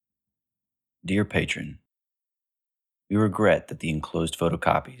Dear Patron, we regret that the enclosed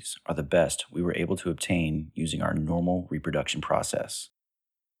photocopies are the best we were able to obtain using our normal reproduction process.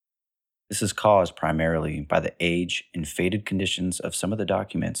 This is caused primarily by the age and faded conditions of some of the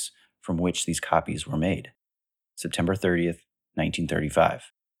documents from which these copies were made. September 30th,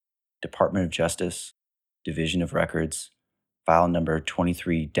 1935. Department of Justice, Division of Records, file number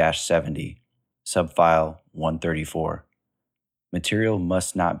 23-70, subfile 134. Material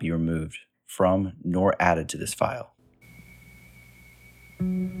must not be removed from nor added to this file.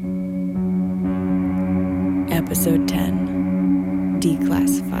 Episode 10,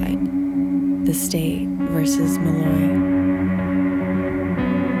 Declassified, The State versus Malloy.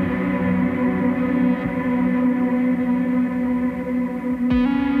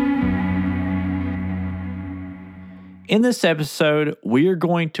 In this episode, we are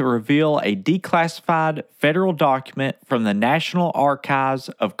going to reveal a declassified federal document from the National Archives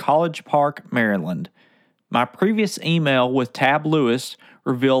of College Park, Maryland. My previous email with Tab Lewis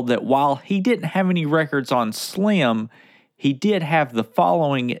revealed that while he didn't have any records on Slim, he did have the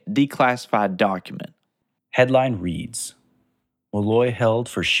following declassified document. Headline reads, Malloy held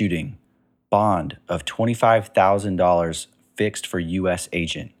for shooting, bond of $25,000 fixed for U.S.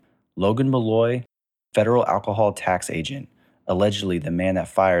 agent. Logan Malloy, federal alcohol tax agent, allegedly the man that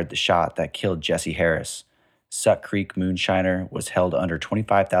fired the shot that killed Jesse Harris. Suck Creek moonshiner was held under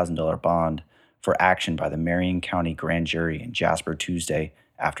 $25,000 bond for action by the Marion County Grand Jury in Jasper Tuesday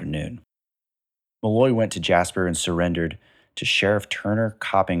afternoon. Malloy went to Jasper and surrendered to Sheriff Turner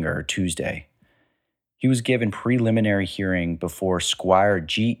Coppinger Tuesday. He was given preliminary hearing before Squire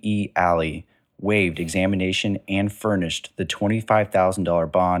G.E. Alley waived examination and furnished the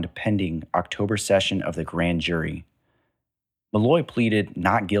 $25,000 bond pending October session of the grand jury. Malloy pleaded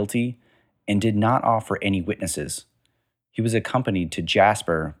not guilty and did not offer any witnesses. He was accompanied to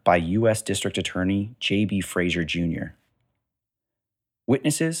Jasper by U.S. District Attorney J.B. Frazier, Jr.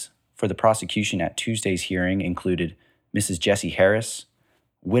 Witnesses for the prosecution at Tuesday's hearing included Mrs. Jessie Harris,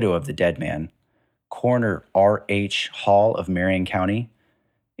 widow of the dead man, Coroner R.H. Hall of Marion County,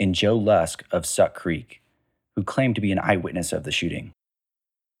 and Joe Lusk of Suck Creek, who claimed to be an eyewitness of the shooting.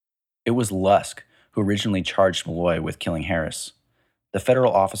 It was Lusk who originally charged Malloy with killing Harris. The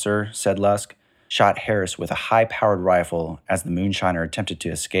federal officer, said Lusk, shot Harris with a high-powered rifle as the moonshiner attempted to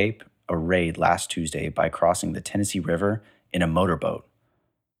escape a raid last Tuesday by crossing the Tennessee River in a motorboat.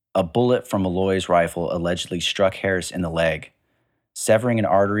 A bullet from Malloy's rifle allegedly struck Harris in the leg, severing an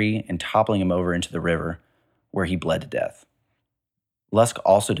artery and toppling him over into the river, where he bled to death. Lusk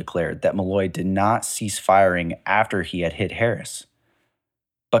also declared that Malloy did not cease firing after he had hit Harris,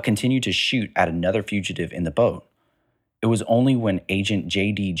 but continued to shoot at another fugitive in the boat. It was only when Agent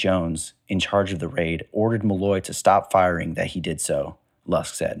J.D. Jones, in charge of the raid, ordered Malloy to stop firing that he did so,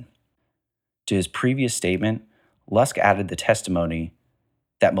 Lusk said. To his previous statement, Lusk added the testimony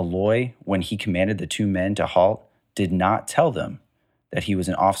that Malloy, when he commanded the two men to halt, did not tell them that he was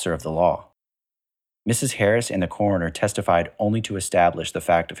an officer of the law. Mrs. Harris and the coroner testified only to establish the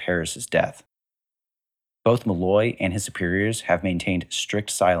fact of Harris's death. Both Malloy and his superiors have maintained strict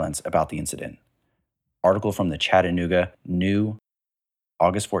silence about the incident. Article from the Chattanooga New,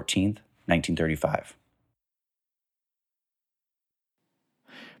 August 14th, 1935.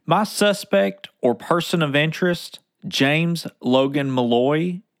 My suspect or person of interest, James Logan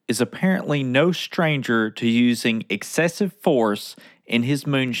Malloy, is apparently no stranger to using excessive force in his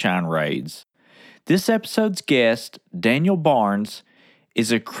moonshine raids. This episode's guest, Daniel Barnes,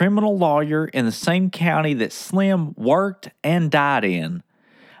 is a criminal lawyer in the same county that Slim worked and died in.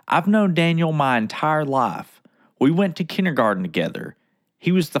 I've known Daniel my entire life. We went to kindergarten together.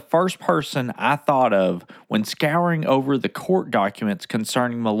 He was the first person I thought of when scouring over the court documents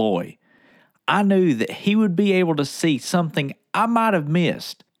concerning Malloy. I knew that he would be able to see something I might have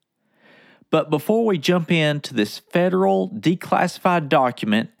missed. But before we jump into this federal declassified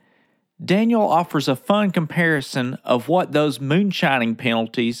document, Daniel offers a fun comparison of what those moonshining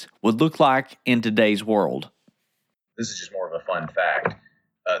penalties would look like in today's world. This is just more of a fun fact.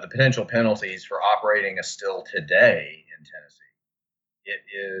 The potential penalties for operating a still today in Tennessee, it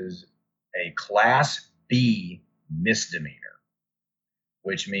is a Class B misdemeanor,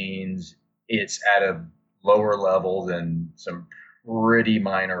 which means it's at a lower level than some pretty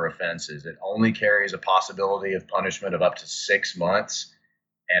minor offenses. It only carries a possibility of punishment of up to 6 months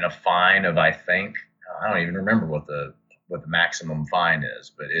and a fine of, I think, I don't even remember what the maximum fine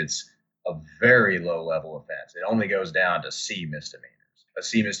is, but it's a very low level offense. It only goes down to C misdemeanors. A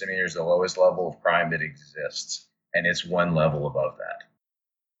C misdemeanor is the lowest level of crime that exists, and it's one level above that.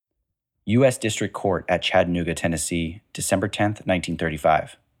 U.S. District Court at Chattanooga, Tennessee, December 10th,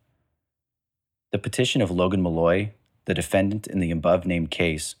 1935. The petition of Logan Malloy, the defendant in the above named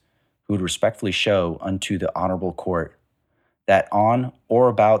case, who would respectfully show unto the Honorable Court that on or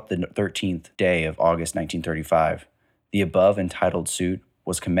about the 13th day of August 1935, the above entitled suit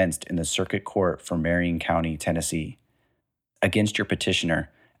was commenced in the Circuit Court for Marion County, Tennessee, against your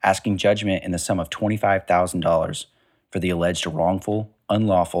petitioner, asking judgment in the sum of $25,000 for the alleged wrongful,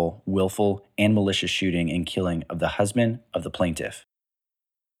 unlawful, willful, and malicious shooting and killing of the husband of the plaintiff.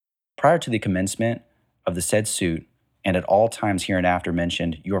 Prior to the commencement of the said suit, and at all times hereinafter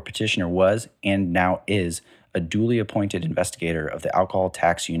mentioned, your petitioner was and now is a duly appointed investigator of the Alcohol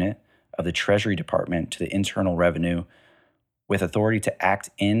Tax Unit of the Treasury Department to the Internal Revenue, with authority to act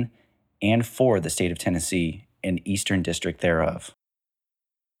in and for the state of Tennessee and Eastern District thereof.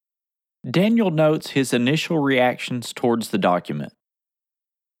 Daniel notes his initial reactions towards the document.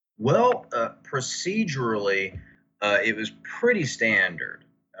 Well, procedurally, it was pretty standard.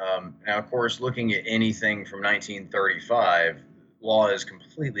 Now, of course, looking at anything from 1935, law is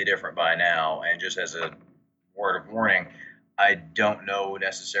completely different by now. And just as a word of warning, I don't know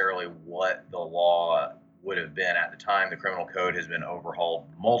necessarily what the law would have been at the time. The criminal code has been overhauled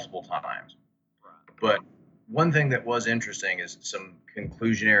multiple times. But one thing that was interesting is some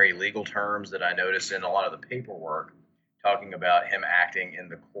conclusionary legal terms that I noticed in a lot of the paperwork talking about him acting in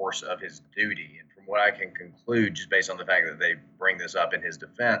the course of his duty. And from what I can conclude, just based on the fact that they bring this up in his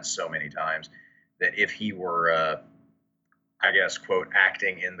defense so many times, that if he were, I guess, quote,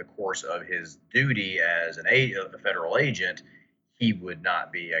 acting in the course of his duty as a federal agent, he would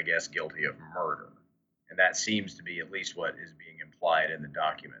not be, I guess, guilty of murder. And that seems to be at least what is being implied in the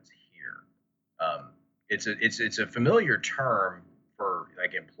documents here. It's a familiar term for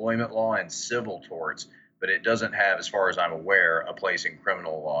like employment law and civil torts, but it doesn't have, as far as I'm aware, a place in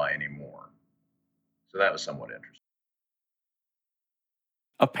criminal law anymore. So that was somewhat interesting.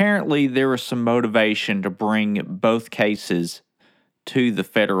 Apparently, there was some motivation to bring both cases to the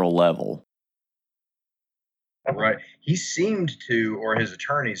federal level. Right. He seemed to, or his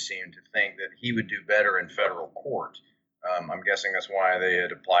attorneys seemed to think that he would do better in federal court. I'm guessing that's why they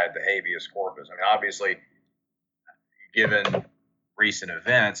had applied the habeas corpus. I mean, obviously, given recent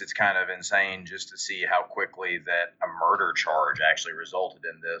events, it's kind of insane just to see how quickly that a murder charge actually resulted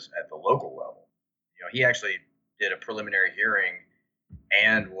in this at the local level. You know, he actually did a preliminary hearing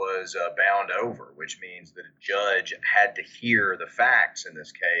and was bound over, which means that a judge had to hear the facts in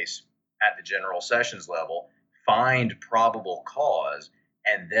this case at the general sessions level, find probable cause,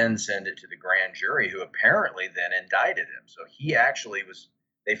 and then send it to the grand jury, who apparently then indicted him. So he actually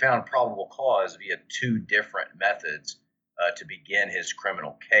they found probable cause via two different methods to begin his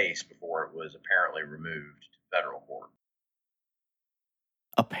criminal case before it was apparently removed to federal court.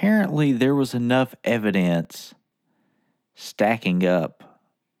 Apparently, there was enough evidence stacking up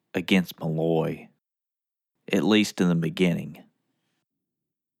against Malloy, at least in the beginning.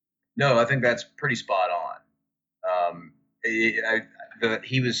 No, I think that's pretty spot on.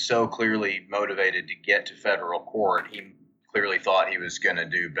 He was so clearly motivated to get to federal court. He clearly thought he was going to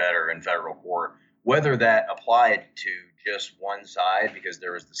do better in federal court. Whether that applied to just one side, because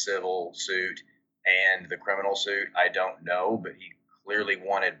there was the civil suit and the criminal suit, I don't know, but he clearly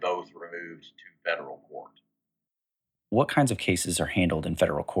wanted both removed to federal court. What kinds of cases are handled in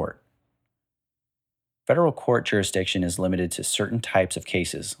federal court? Federal court jurisdiction is limited to certain types of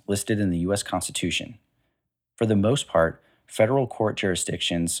cases listed in the U.S. Constitution. For the most part, federal court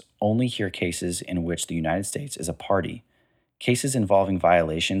jurisdictions only hear cases in which the United States is a party, cases involving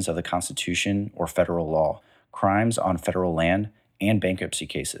violations of the Constitution or federal law, crimes on federal land, and bankruptcy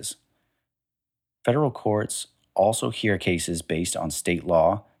cases. Federal courts also hear cases based on state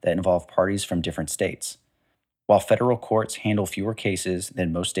law that involve parties from different states. While federal courts handle fewer cases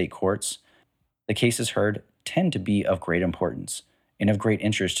than most state courts, the cases heard tend to be of great importance and of great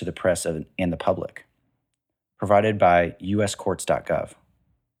interest to the press and the public. Provided by uscourts.gov.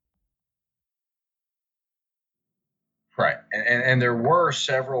 Right. And there were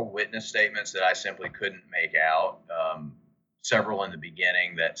several witness statements that I simply couldn't make out. Several in the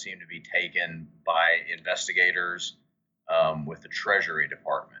beginning that seemed to be taken by investigators with the Treasury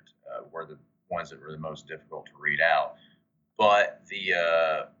Department were the ones that were the most difficult to read out. But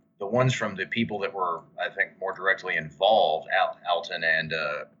the ones from the people that were, I think, more directly involved, Alton and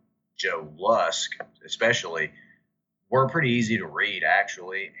Joe Lusk especially, were pretty easy to read,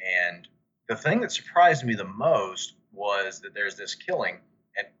 actually. And the thing that surprised me the most was that there's this killing,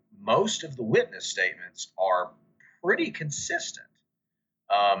 and most of the witness statements are pretty consistent.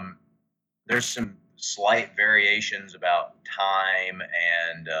 There's some slight variations about time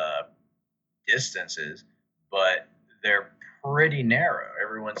and distances, but they're pretty narrow.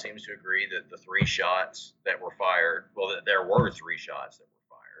 Everyone seems to agree that the 3 shots that were fired, well, that there were 3 shots that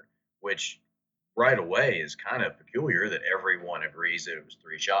were fired, which right away is kind of peculiar that everyone agrees that it was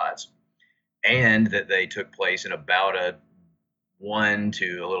 3 shots, and that they took place in about a 1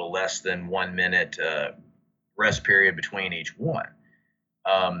 to a little less than 1 minute rest period between each one.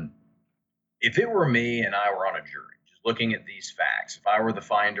 If it were me and I were on a jury, just looking at these facts, if I were the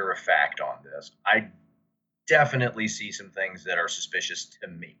finder of fact on this, I definitely see some things that are suspicious to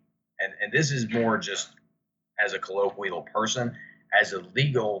me. And this is more just as a colloquial person, as a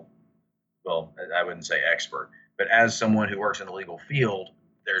legal, well, I wouldn't say expert, but as someone who works in the legal field,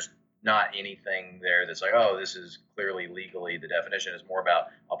 there's not anything there that's like, oh, this is clearly legally the definition. Is more about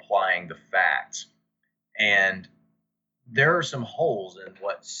applying the facts. And there are some holes in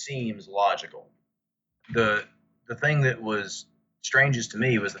what seems logical. The thing that was strangest to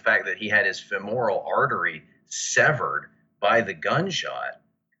me was the fact that he had his femoral artery severed by the gunshot,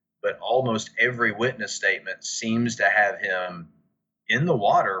 but almost every witness statement seems to have him in the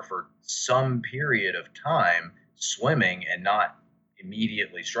water for some period of time, swimming and not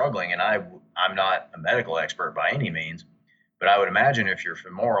immediately struggling. And I'm not a medical expert by any means, but I would imagine if your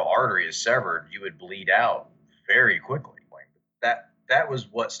femoral artery is severed, you would bleed out very quickly. That was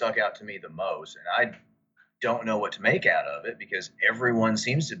what stuck out to me the most, and I don't know what to make out of it because everyone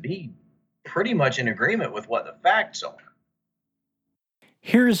seems to be pretty much in agreement with what the facts are.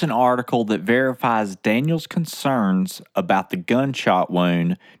 Here is an article that verifies Daniel's concerns about the gunshot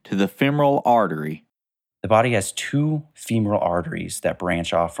wound to the femoral artery. The body has 2 femoral arteries that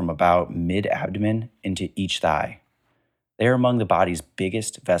branch off from about mid-abdomen into each thigh. They are among the body's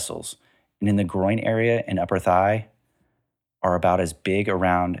biggest vessels, and in the groin area and upper thigh are about as big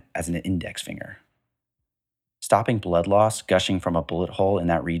around as an index finger. Stopping blood loss gushing from a bullet hole in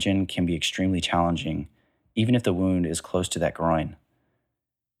that region can be extremely challenging, even if the wound is close to that groin.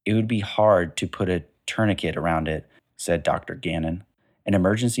 It would be hard to put a tourniquet around it, said Dr. Gannon, an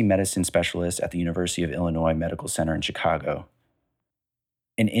emergency medicine specialist at the University of Illinois Medical Center in Chicago.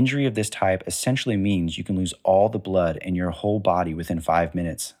 An injury of this type essentially means you can lose all the blood in your whole body within 5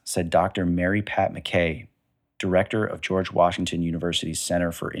 minutes, said Dr. Mary Pat McKay, director of George Washington University's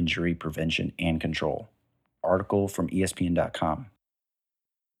Center for Injury Prevention and Control. Article from ESPN.com.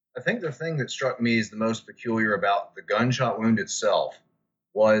 I think the thing that struck me as the most peculiar about the gunshot wound itself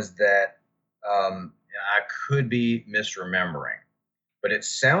was that I could be misremembering, but it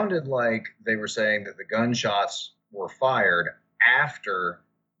sounded like they were saying that the gunshots were fired after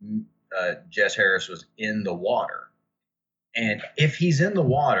Jess Harris was in the water. And if he's in the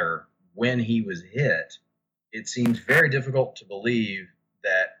water when he was hit, it seems very difficult to believe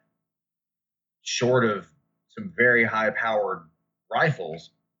that, short of some very high-powered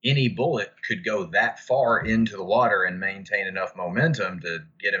rifles, any bullet could go that far into the water and maintain enough momentum to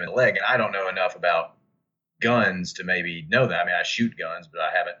get him in the leg. And I don't know enough about guns to maybe know that. I mean, I shoot guns, but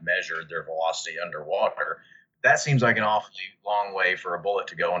I haven't measured their velocity underwater. That seems like an awfully long way for a bullet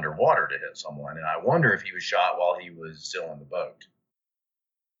to go underwater to hit someone. And I wonder if he was shot while he was still in the boat.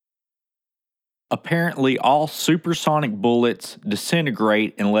 Apparently, all supersonic bullets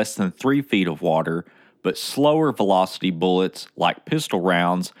disintegrate in less than 3 feet of water, but slower velocity bullets, like pistol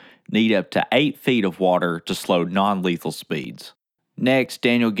rounds, need up to 8 feet of water to slow non-lethal speeds. Next,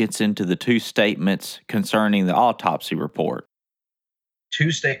 Daniel gets into the 2 statements concerning the autopsy report.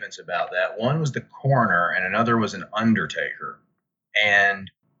 2 statements about that. One was the coroner and another was an undertaker.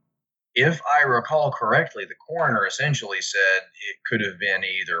 And if I recall correctly, the coroner essentially said it could have been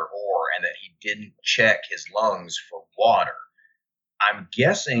either or and that he didn't check his lungs for water. I'm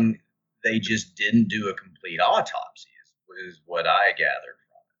guessing they just didn't do a complete autopsy, is what I gathered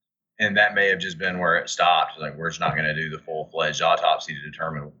from it. And that may have just been where it stopped. Like, we're just not going to do the full-fledged autopsy to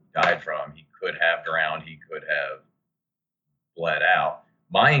determine what he died from. He could have drowned. He could have bled out.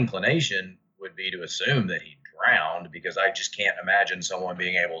 My inclination would be to assume that he drowned because I just can't imagine someone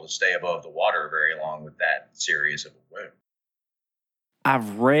being able to stay above the water very long with that serious of a wound.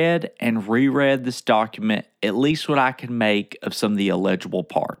 I've read and reread this document, at least what I can make of some of the illegible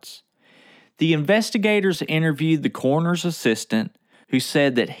parts. The investigators interviewed the coroner's assistant, who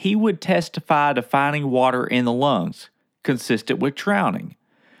said that he would testify to finding water in the lungs, consistent with drowning.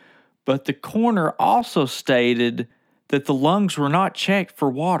 But the coroner also stated that the lungs were not checked for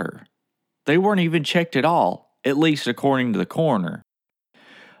water. They weren't even checked at all, at least according to the coroner.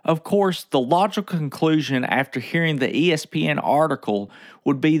 Of course, the logical conclusion after hearing the ESPN article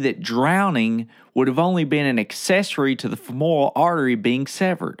would be that drowning would have only been an accessory to the femoral artery being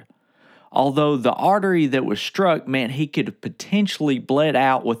severed, although the artery that was struck meant he could have potentially bled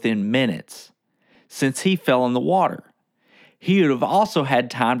out within minutes, since he fell in the water. he would have also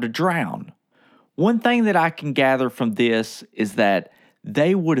had time to drown. One thing that I can gather from this is that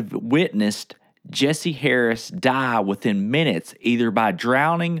they would have witnessed Jesse Harris die within minutes, either by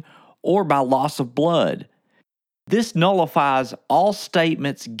drowning or by loss of blood. This nullifies all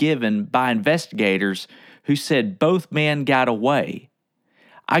statements given by investigators who said both men got away.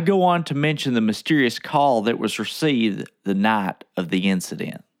 I go on to mention the mysterious call that was received the night of the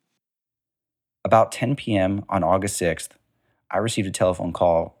incident. About 10 p.m. on August 6th, I received a telephone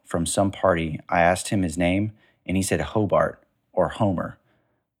call from some party. I asked him his name, and he said Hobart or Homer,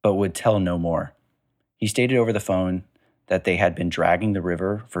 but would tell no more. He stated over the phone that they had been dragging the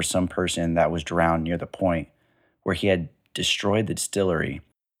river for some person that was drowned near the point where he had destroyed the distillery.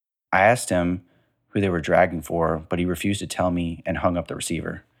 I asked him who they were dragging for, but he refused to tell me and hung up the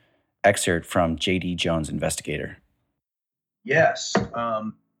receiver. Excerpt from J.D. Jones, investigator. Yes.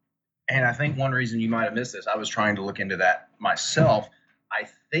 And I think one reason you might have missed this, I was trying to look into that myself. I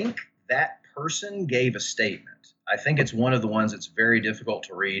think that person gave a statement. I think it's one of the ones that's very difficult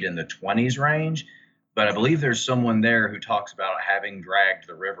to read in the 20s range, but I believe there's someone there who talks about having dragged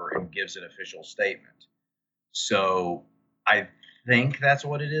the river and gives an official statement. So I think that's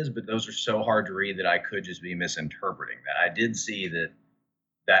what it is, but those are so hard to read that I could just be misinterpreting that. I did see that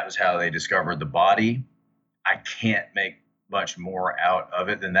that was how they discovered the body. I can't make much more out of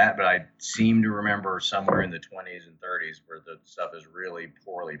it than that, but I seem to remember somewhere in the 20s and 30s where the stuff is really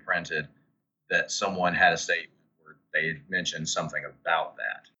poorly printed that someone had a statement where they had mentioned something about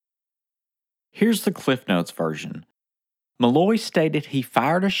that. Here's the Cliff Notes version. Malloy stated he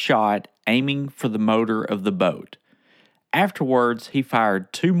fired a shot aiming for the motor of the boat. Afterwards, he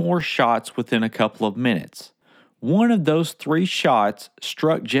fired 2 more shots within a couple of minutes. One of those 3 shots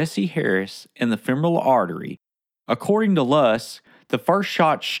struck Jesse Harris in the femoral artery. According to Lusk, the first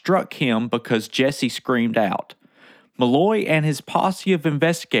shot struck him because Jesse screamed out. Malloy and his posse of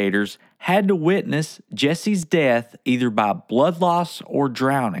investigators had to witness Jesse's death either by blood loss or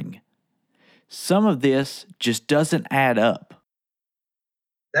drowning. Some of this just doesn't add up.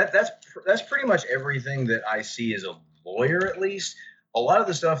 That's pretty much everything that I see as a lawyer, at least. A lot of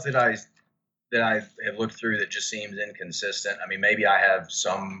the stuff that I have looked through that just seems inconsistent. I mean, maybe I have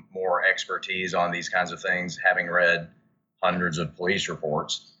some more expertise on these kinds of things, having read hundreds of police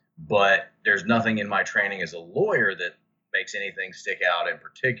reports, but there's nothing in my training as a lawyer that makes anything stick out in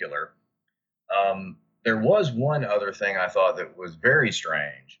particular. There was one other thing I thought that was very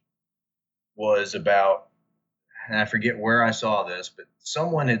strange, was about, and I forget where I saw this, but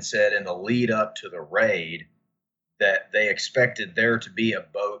someone had said in the lead up to the raid that they expected there to be a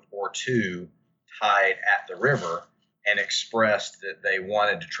boat or 2 tied at the river, and expressed that they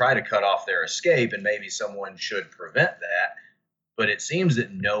wanted to try to cut off their escape and maybe someone should prevent that, but it seems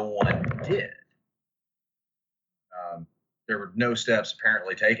that no one did. There were no steps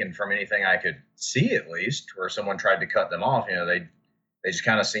apparently taken from anything I could see, at least, where someone tried to cut them off. You know, they just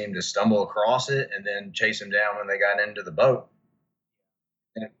kind of seemed to stumble across it and then chase them down when they got into the boat.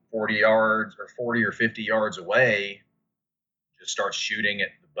 And at 40 yards or 40 or 50 yards away, just starts shooting at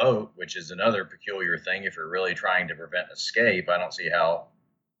the boat, which is another peculiar thing. If you're really trying to prevent escape, I don't see how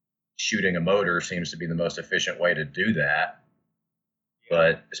shooting a motor seems to be the most efficient way to do that.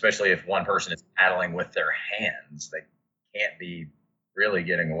 But especially if one person is paddling with their hands, they can't be really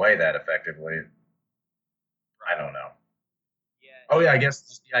getting away that effectively. I don't know. Oh yeah, I guess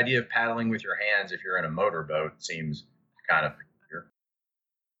just the idea of paddling with your hands if you're in a motorboat seems kind of peculiar.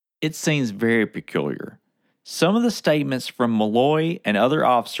 It seems very peculiar. Some of the statements from Malloy and other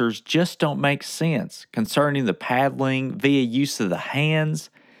officers just don't make sense concerning the paddling via use of the hands,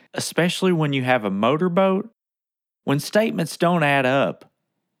 especially when you have a motorboat. When statements don't add up,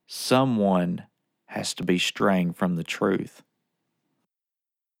 someone has to be straying from the truth.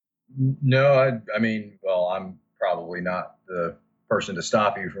 No, I mean, well, I'm probably not the person to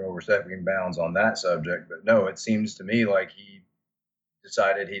stop you from overstepping bounds on that subject, but no, it seems to me like he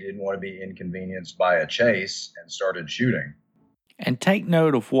decided he didn't want to be inconvenienced by a chase and started shooting. And take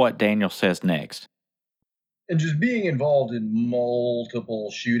note of what Daniel says next. And just being involved in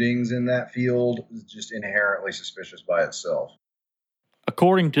multiple shootings in that field is just inherently suspicious by itself.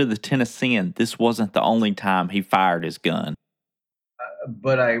 According to the Tennessean, this wasn't the only time he fired his gun.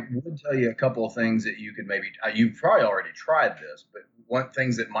 But I would tell you a couple of things that you could maybe, you've probably already tried this, but one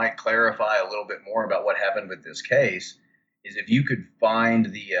things that might clarify a little bit more about what happened with this case is if you could find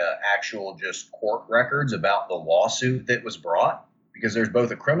the actual just court records about the lawsuit that was brought, because there's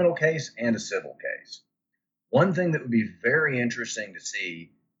both a criminal case and a civil case. One thing that would be very interesting to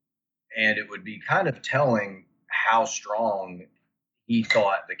see, and it would be kind of telling how strong he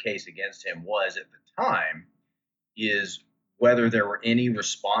thought the case against him was at the time, is whether there were any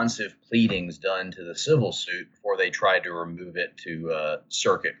responsive pleadings done to the civil suit before they tried to remove it to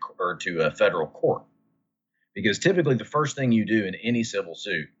circuit or to a federal court. Because typically the first thing you do in any civil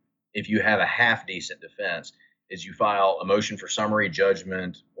suit, if you have a half decent defense, is you file a motion for summary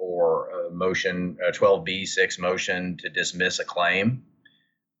judgment or a 12B6 motion to dismiss a claim.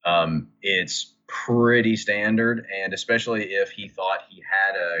 It's pretty standard, and especially if he thought he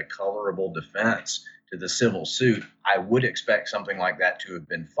had a colorable defense to the civil suit, I would expect something like that to have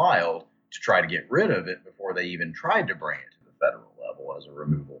been filed to try to get rid of it before they even tried to bring it to the federal level as a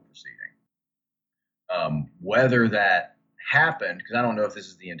removal proceeding. Whether that happened, because I don't know if this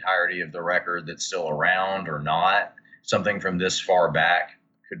is the entirety of the record that's still around or not, something from this far back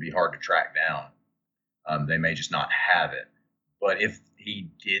could be hard to track down. They may just not have it. But if he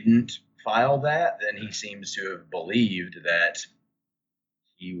didn't file that, then he seems to have believed that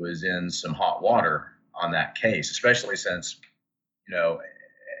he was in some hot water on that case, especially since,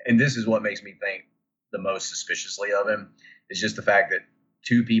 and this is what makes me think the most suspiciously of him, is just the fact that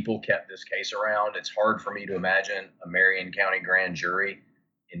two people kept this case around. It's hard for me to imagine a Marion County grand jury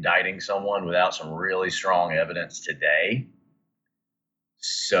indicting someone without some really strong evidence today.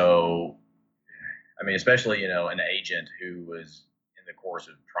 So, especially, an agent who was in the course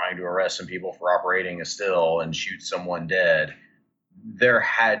of trying to arrest some people for operating a still and shoot someone dead, there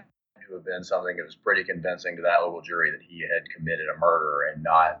had to have been something that was pretty convincing to that local jury that he had committed a murder and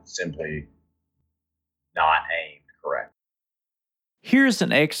not simply not aimed correctly. Here's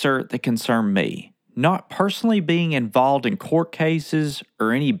an excerpt that concerned me. Not personally being involved in court cases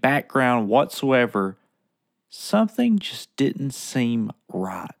or any background whatsoever, something just didn't seem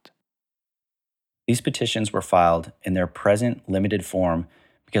right. These petitions were filed in their present limited form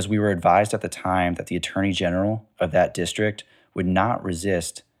because we were advised at the time that the Attorney General of that district would not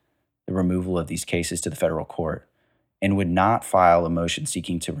resist the removal of these cases to the federal court and would not file a motion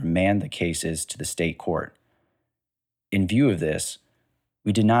seeking to remand the cases to the state court. In view of this,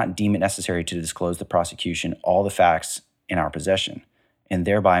 we did not deem it necessary to disclose the prosecution all the facts in our possession and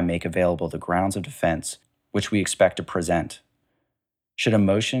thereby make available the grounds of defense which we expect to present. Should a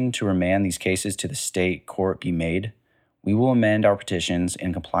motion to remand these cases to the state court be made, we will amend our petitions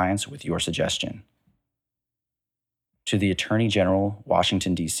in compliance with your suggestion. To the Attorney General,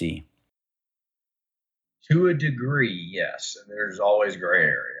 Washington, D.C. To a degree, yes. And there's always gray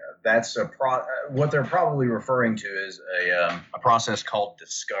area. That's what they're probably referring to is a process called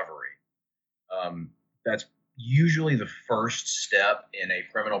discovery. That's usually the first step in a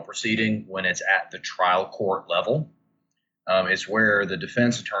criminal proceeding when it's at the trial court level. It's where the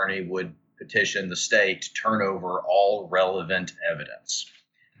defense attorney would petition the state to turn over all relevant evidence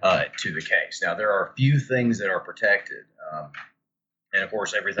to the case. Now, there are a few things that are protected. And of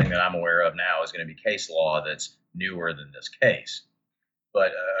course, everything that I'm aware of now is going to be case law that's newer than this case.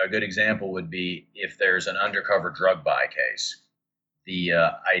 But a good example would be if there's an undercover drug buy case, the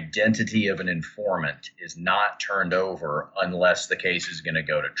identity of an informant is not turned over unless the case is going to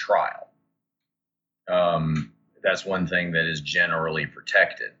go to trial. That's one thing that is generally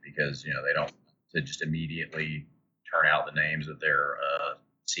protected because, they don't to just immediately turn out the names of their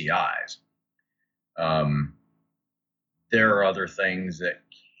CIs. There are other things that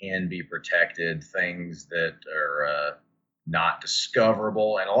can be protected, things that are not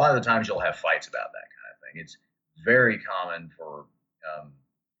discoverable, and a lot of the times you'll have fights about that kind of thing. It's very common for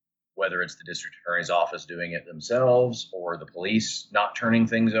whether it's the district attorney's office doing it themselves or the police not turning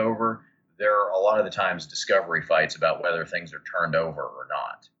things over. There are a lot of the times discovery fights about whether things are turned over or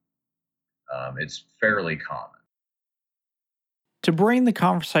not. It's fairly common. To bring the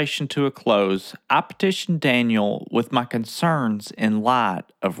conversation to a close, I petitioned Daniel with my concerns in light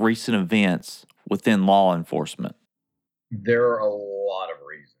of recent events within law enforcement. There are a lot of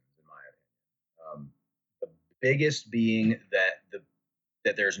reasons, in my opinion. The biggest being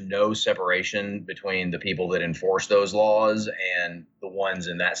that there's no separation between the people that enforce those laws and the ones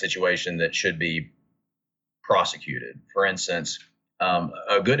in that situation that should be prosecuted. For instance,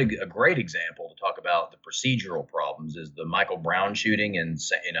 a great example to talk about the procedural problems is the Michael Brown shooting in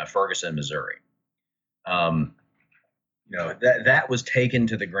Ferguson, Missouri. That was taken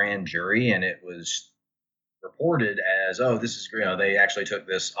to the grand jury and it was reported as, this is, they actually took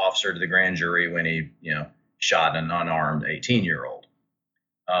this officer to the grand jury when he, shot an unarmed 18-year-old.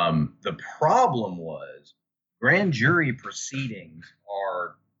 The problem was grand jury proceedings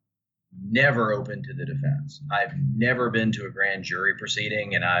are never open to the defense. I've never been to a grand jury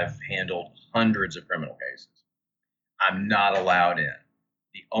proceeding and I've handled hundreds of criminal cases. I'm not allowed in.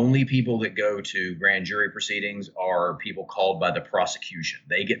 The only people that go to grand jury proceedings are people called by the prosecution.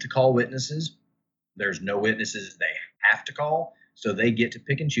 They get to call witnesses. There's no witnesses they have to call, so they get to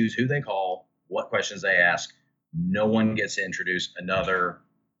pick and choose who they call, what questions they ask. No one gets to introduce another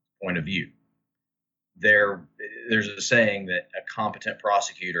point of view. There's a saying that a competent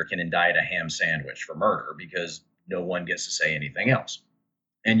prosecutor can indict a ham sandwich for murder because no one gets to say anything else.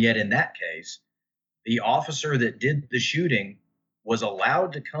 And yet in that case, the officer that did the shooting was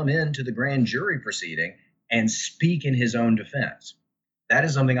allowed to come into the grand jury proceeding and speak in his own defense. That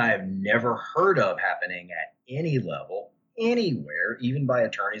is something I have never heard of happening at any level, anywhere, even by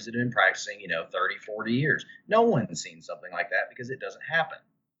attorneys that have been practicing, 30, 40 years. No one's seen something like that because it doesn't happen.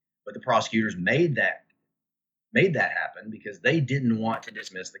 But the prosecutors made that happen because they didn't want to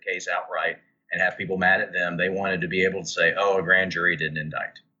dismiss the case outright and have people mad at them. They wanted to be able to say, oh, a grand jury didn't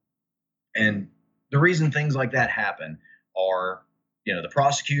indict. And the reason things like that happen are, the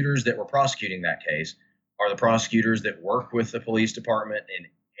prosecutors that were prosecuting that case are the prosecutors that work with the police department in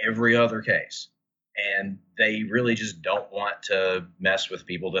every other case. And they really just don't want to mess with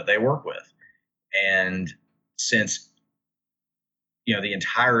people that they work with. And since, the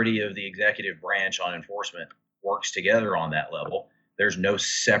entirety of the executive branch on enforcement works together on that level, there's no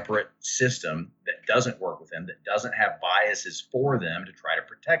separate system that doesn't work with them, that doesn't have biases for them to try to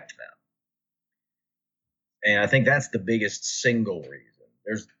protect them. And I think that's the biggest single reason.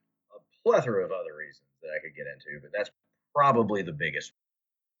 There's a plethora of other reasons that I could get into, but that's probably the biggest.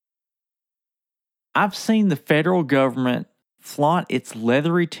 I've seen the federal government flaunt its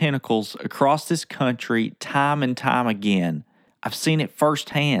leathery tentacles across this country time and time again. I've seen it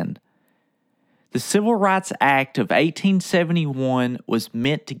firsthand. The Civil Rights Act of 1871 was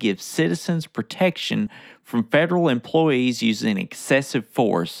meant to give citizens protection from federal employees using excessive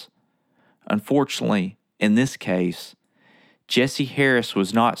force. Unfortunately, in this case, Jesse Harris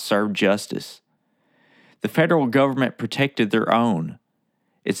was not served justice. The federal government protected their own.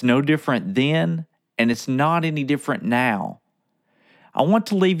 It's no different then, and it's not any different now. I want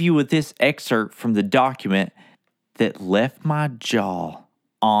to leave you with this excerpt from the document that left my jaw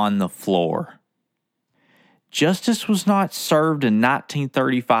on the floor. Justice was not served in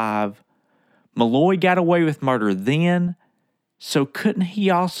 1935. Malloy got away with murder then, so couldn't he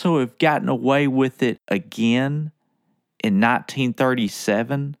also have gotten away with it again in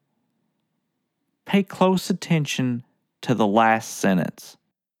 1937? Pay close attention to the last sentence.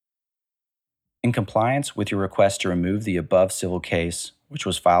 In compliance with your request to remove the above civil case, which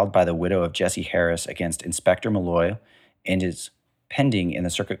was filed by the widow of Jesse Harris against Inspector Malloy and is pending in the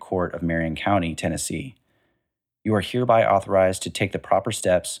Circuit Court of Marion County, Tennessee, you are hereby authorized to take the proper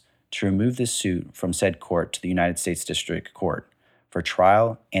steps to remove this suit from said court to the United States District Court for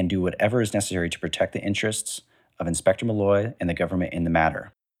trial and do whatever is necessary to protect the interests of Inspector Malloy and the government in the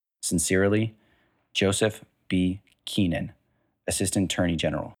matter. Sincerely, Joseph B. Keenan, Assistant Attorney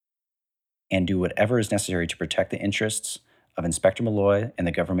General. And do whatever is necessary to protect the interests of Inspector Malloy and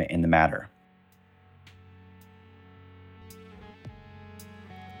the government in the matter.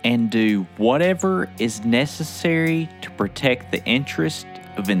 And do whatever is necessary to protect the interest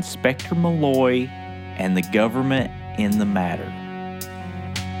of Inspector Malloy and the government in the matter.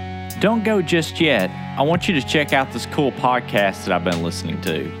 Don't go just yet. I want you to check out this cool podcast that I've been listening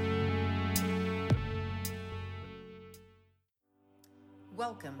to.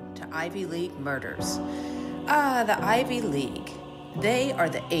 Welcome to Ivy League Murders. The Ivy League. They are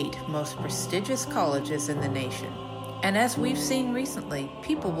the 8 most prestigious colleges in the nation. And as we've seen recently,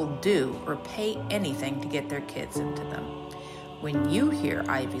 people will do or pay anything to get their kids into them. When you hear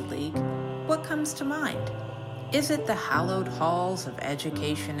Ivy League, what comes to mind? Is it the hallowed halls of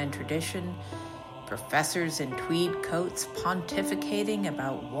education and tradition, professors in tweed coats pontificating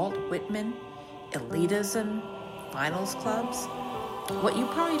about Walt Whitman, elitism, finals clubs? What you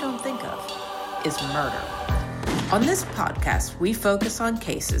probably don't think of is murder. On this podcast, we focus on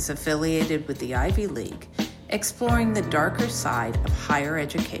cases affiliated with the Ivy League, exploring the darker side of higher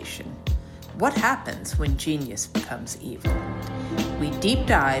education. What happens when genius becomes evil? We deep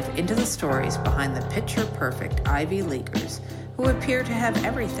dive into the stories behind the picture-perfect Ivy Leaguers who appear to have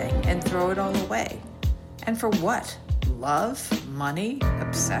everything and throw it all away. And for what? Love? Money?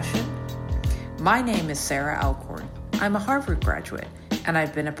 Obsession? My name is Sarah Alcorn. I'm a Harvard graduate, and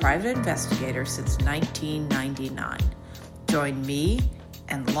I've been a private investigator since 1999. Join me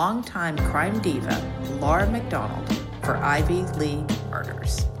and longtime crime diva Laura McDonald for Ivy League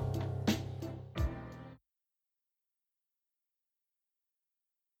Murders.